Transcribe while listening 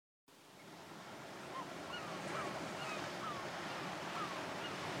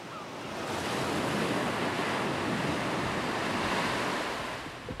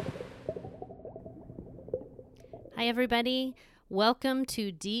Hi, everybody. Welcome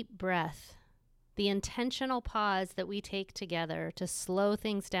to Deep Breath, the intentional pause that we take together to slow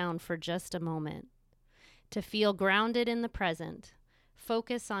things down for just a moment, to feel grounded in the present,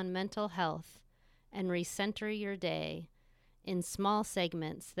 focus on mental health, and recenter your day in small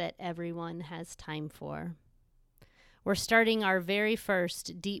segments that everyone has time for. We're starting our very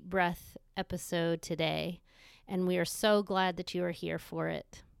first Deep Breath episode today, and we are so glad that you are here for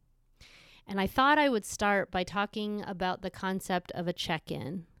it. And I thought I would start by talking about the concept of a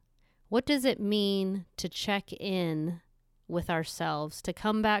check-in. What does it mean to check in with ourselves, to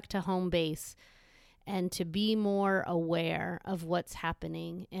come back to home base, and to be more aware of what's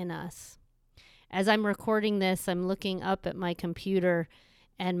happening in us? As I'm recording this, I'm looking up at my computer,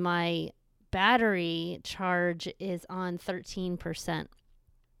 and my battery charge is on 13%.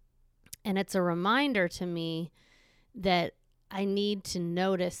 And it's a reminder to me that I need to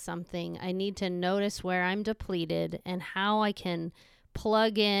notice something. I need to notice where I'm depleted and how I can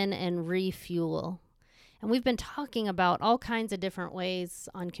plug in and refuel. And we've been talking about all kinds of different ways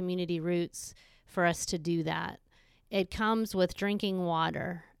on Community Roots for us to do that. It comes with drinking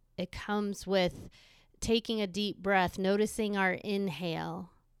water. It comes with taking a deep breath, noticing our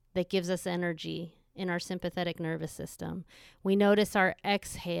inhale that gives us energy in our sympathetic nervous system. We notice our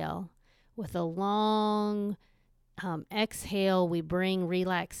exhale with a long exhale. We bring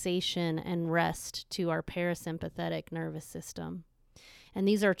relaxation and rest to our parasympathetic nervous system. And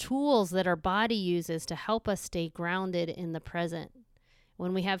these are tools that our body uses to help us stay grounded in the present.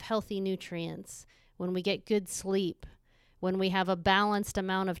 When we have healthy nutrients, when we get good sleep, when we have a balanced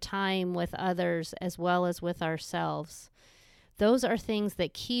amount of time with others as well as with ourselves. Those are things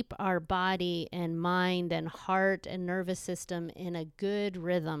that keep our body and mind and heart and nervous system in a good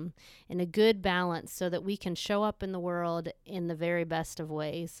rhythm, in a good balance, so that we can show up in the world in the very best of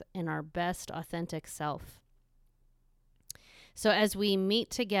ways, in our best authentic self. So as we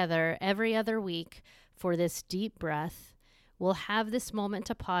meet together every other week for this deep breath, we'll have this moment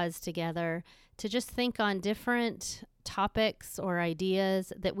to pause together to just think on different topics or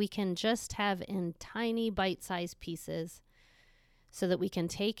ideas that we can just have in tiny bite-sized pieces, so that we can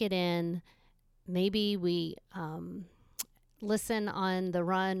take it in. Maybe we listen on the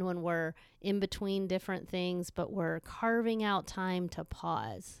run when we're in between different things, but we're carving out time to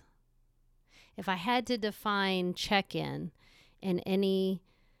pause. If I had to define check-in in any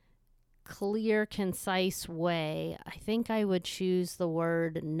clear, concise way, I think I would choose the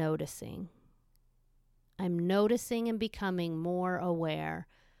word noticing. I'm noticing and becoming more aware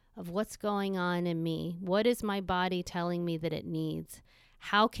of what's going on in me. What is my body telling me that it needs?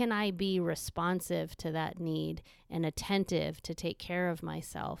 How can I be responsive to that need and attentive to take care of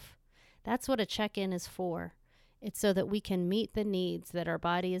myself? That's what a check-in is for. It's so that we can meet the needs that our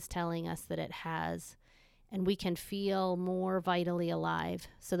body is telling us that it has, and we can feel more vitally alive,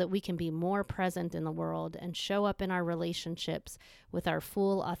 so that we can be more present in the world and show up in our relationships with our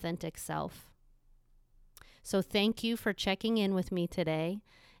full, authentic self. So thank you for checking in with me today,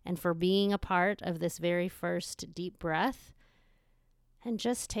 and for being a part of this very first deep breath. And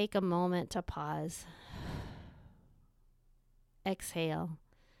just take a moment to pause. Exhale.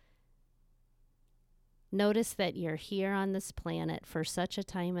 Notice that you're here on this planet for such a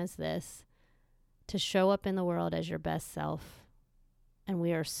time as this, to show up in the world as your best self. And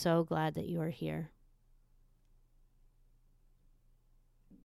we are so glad that you are here.